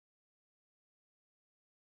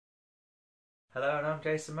Hello, and I'm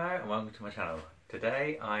Jason Maio and welcome to my channel.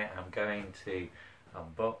 Today I am going to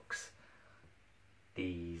unbox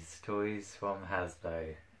these toys from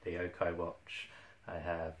Hasbro, the Yokai Watch. I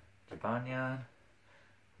have Jibanyan,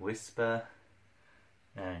 Whisper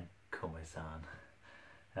and Kumo-san.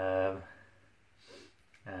 And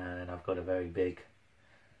I've got a very big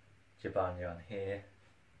Jibanyan here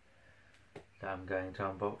that I'm going to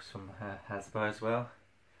unbox from Hasbro as well.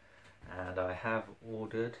 And I have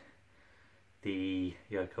ordered the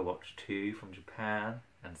Yokai Watch 2 from Japan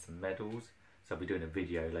and some medals, so I'll be doing a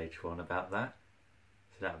video later on about that,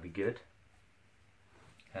 so that'll be good.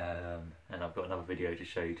 And I've got another video to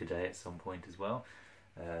show you today at some point as well,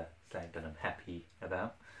 something that I'm happy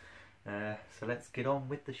about. So let's get on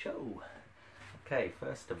with the show. Okay,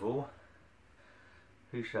 first of all,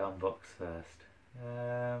 who should I unbox first?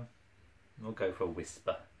 We'll go for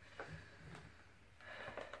Whisper.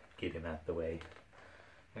 Get him out of the way.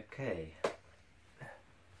 Okay.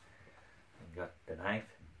 Got the knife,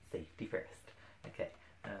 safety first. Okay.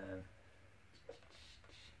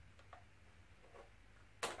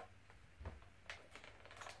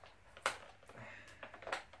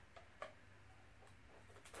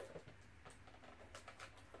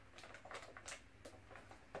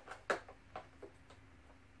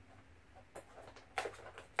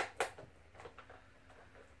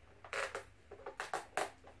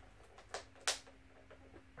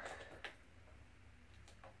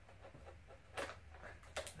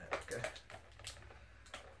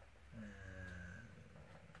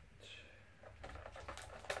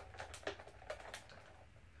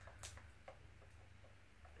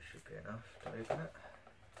 Should be enough to open it.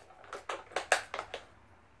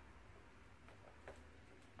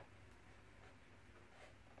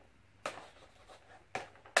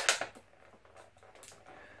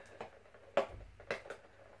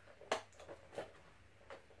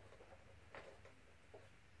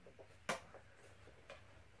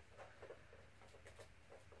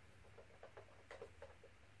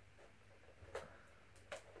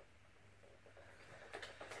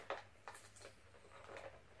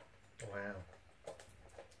 Wow.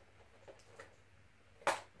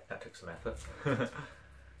 That took some effort.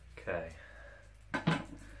 Okay. Let's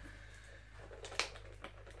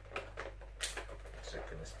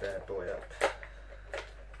open this bad boy up.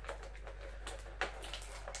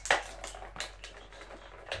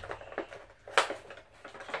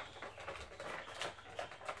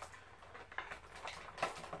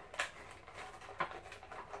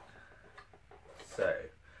 So,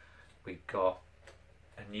 we got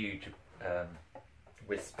a new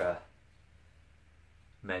Whisper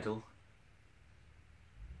medal,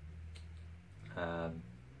 and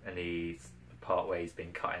he's part way he's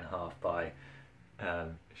been cut in half by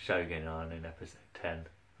Shogun in episode 10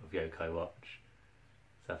 of Yokai Watch,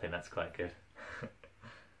 so I think that's quite good.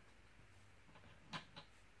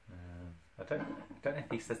 I don't know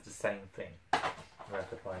if he says the same thing. We'll have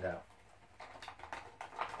to find out.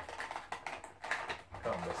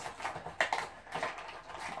 Come on, Whisper.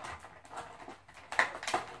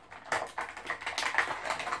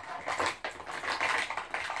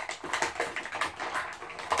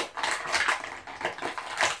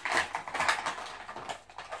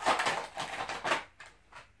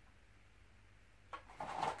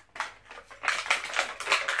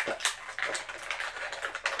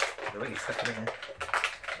 Really stuck it in there.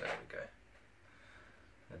 There we go.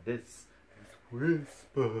 And this is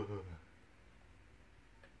Whisper.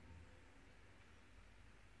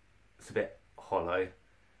 It's a bit hollow at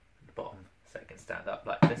the bottom, so it can stand up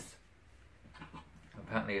like this.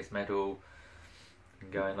 Apparently his medal can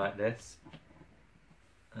go in like this.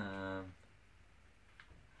 I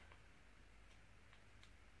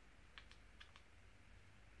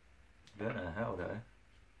don't know how though.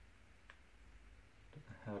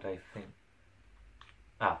 How would I think?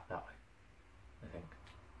 Ah, that way, I think.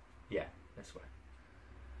 Yeah, this way.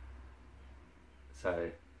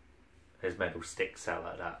 So his medal sticks out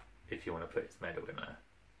like that if you want to put his medal in there.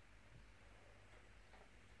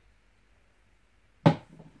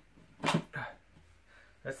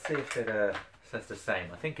 Let's see if it says the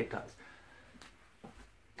same. I think it does.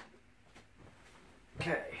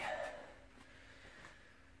 Okay.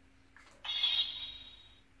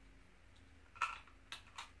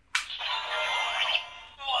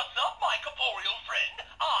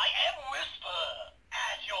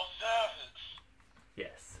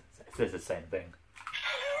 It says the same thing,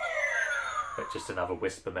 but just another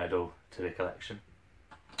Whisper medal to the collection.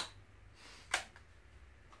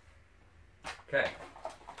 Okay.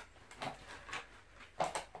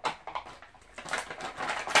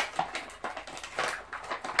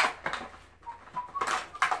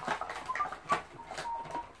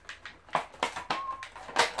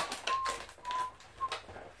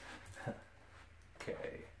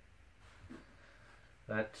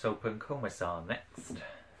 let's open Komasan next.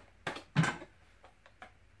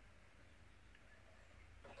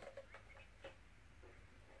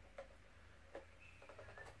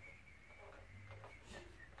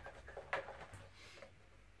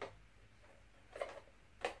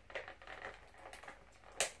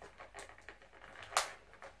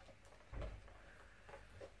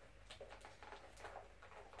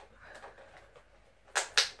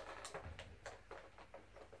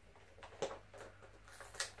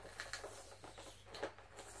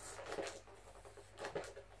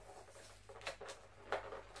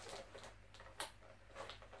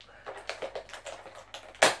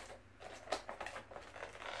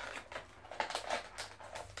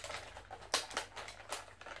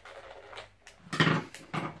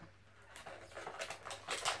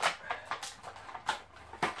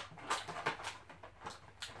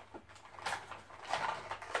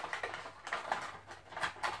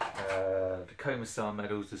 The Komasan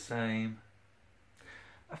medal's the same.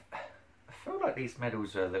 I feel like these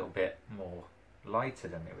medals are a little bit more lighter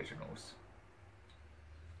than the originals.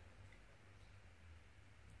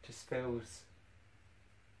 Just feels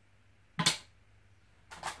a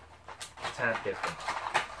tad different.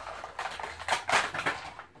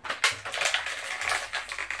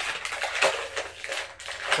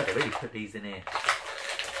 But they really put these in here.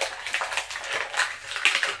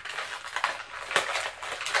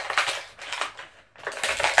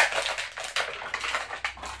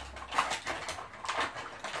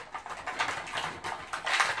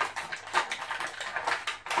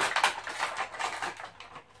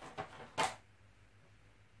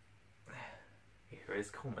 Here is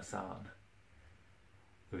Komasan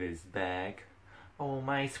with his bag. Oh,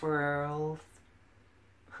 my swirls!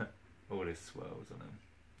 All his swirls on him.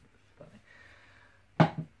 Funny.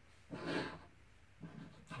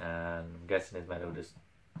 And I'm guessing his medal just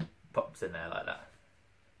pops in there like that.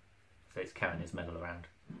 So he's carrying his medal around.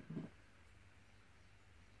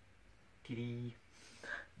 Kitty.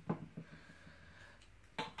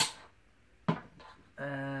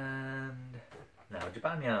 And now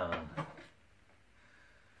Jabanya.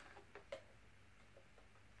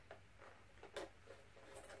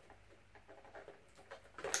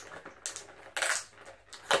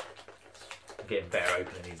 I'm getting better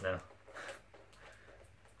opening these now.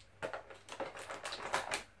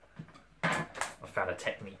 I found a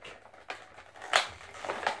technique.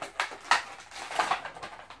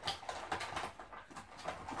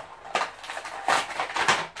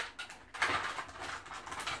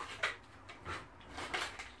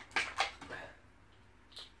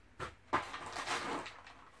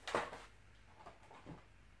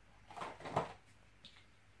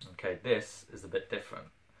 Okay, this is a bit different.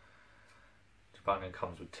 Jabanya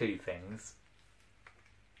comes with two things,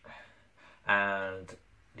 and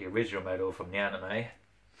the original medal from the anime,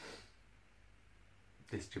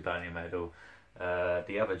 this Jabanya medal,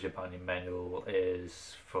 the other Jabanya medal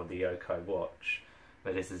is for the Yoko watch,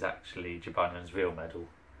 but this is actually Jabanya's real medal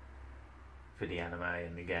for the anime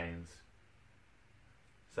and the games,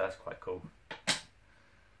 so that's quite cool.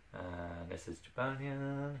 And this is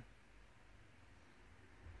Jabanya.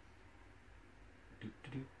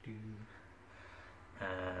 And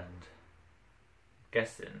I'm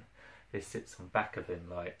guessing this sits on back of him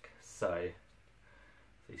like so.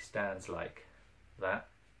 So he stands like that,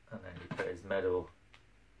 and then you put his medal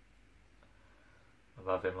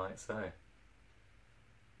above him like so.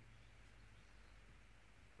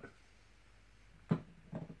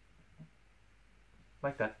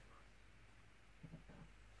 Like that.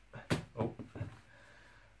 Oh.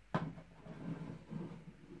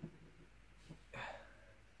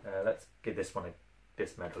 Let's give this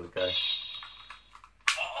medal a go.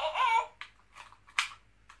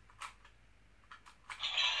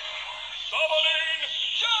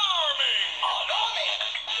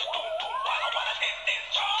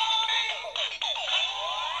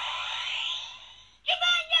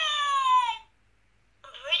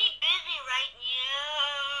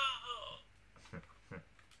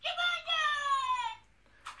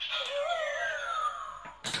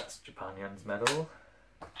 That's Japanyan's medal.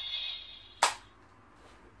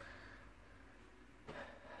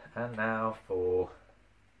 And now for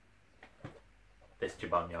this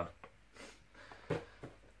Jabanya.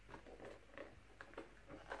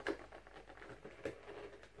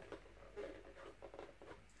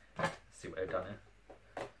 See what they've done here.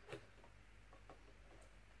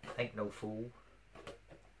 Ain't no fool.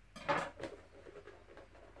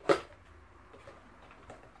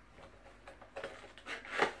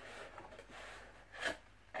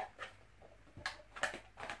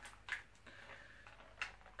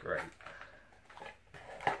 Great.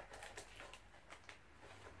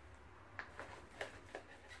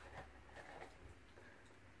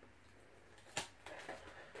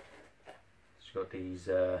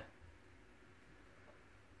 got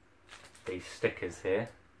these stickers here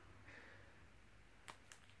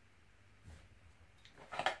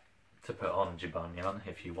to put on Jibanyan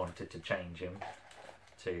if you wanted to change him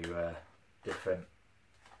to different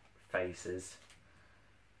faces.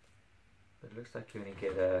 But it looks like you only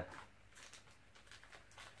get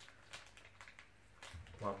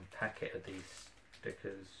one packet of these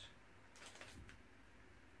stickers.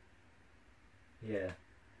 Yeah.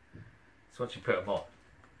 So once you put them on,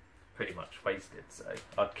 pretty much wasted, so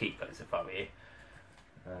I'd keep those if I were you.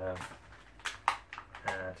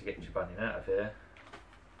 And to get Jibanyan out of here,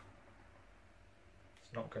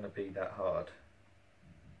 it's not going to be that hard.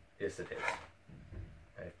 Yes it is.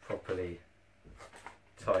 I've properly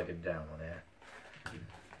tied him down on here.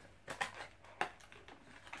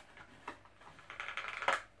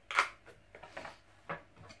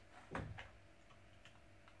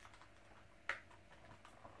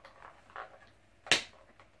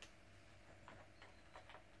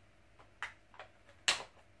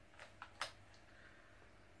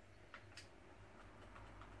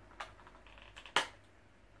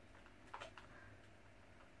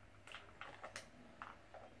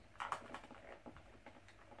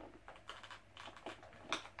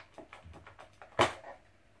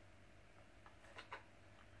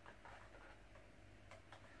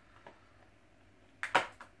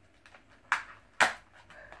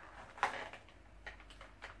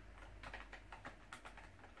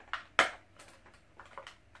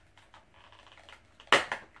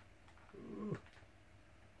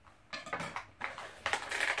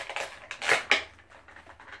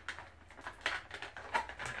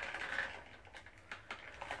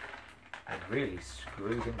 Really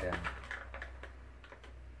screwed him down.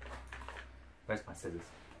 Where's my scissors?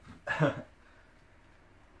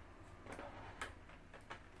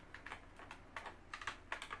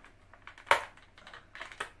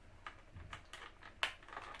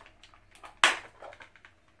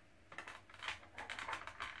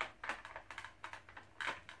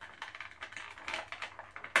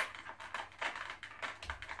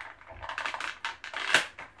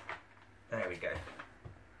 There we go.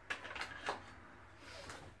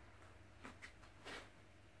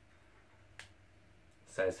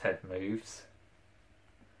 So his head moves.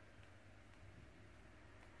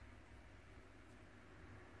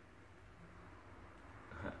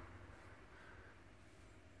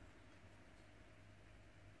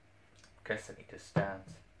 Guessing he just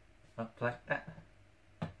stands up like that.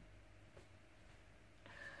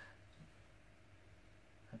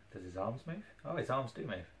 Does his arms move? Oh, his arms do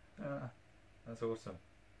move. Ah, that's awesome.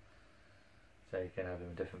 So you can have him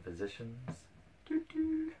in different positions.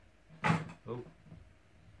 Oh.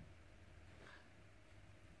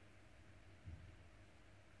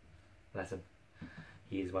 Bless him.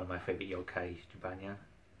 He is one of my favourite yokai, Jibanyan. I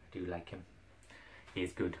do like him. He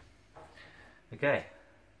is good. Okay.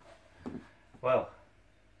 Well,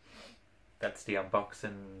 that's the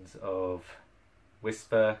unboxings of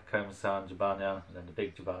Whisper, Koma-san, Jibanyan, and then the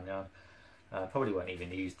big Jibanyan. Probably won't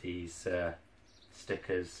even use these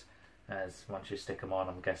stickers, as once you stick them on,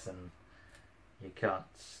 I'm guessing you can't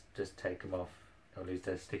just take them off. They'll lose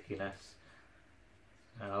their stickiness.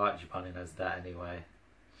 And I like Jibanyan as that anyway.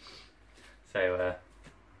 So,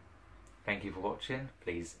 thank you for watching.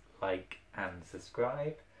 Please like and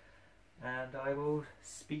subscribe, and I will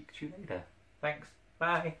speak to you later. Thanks.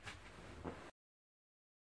 Bye.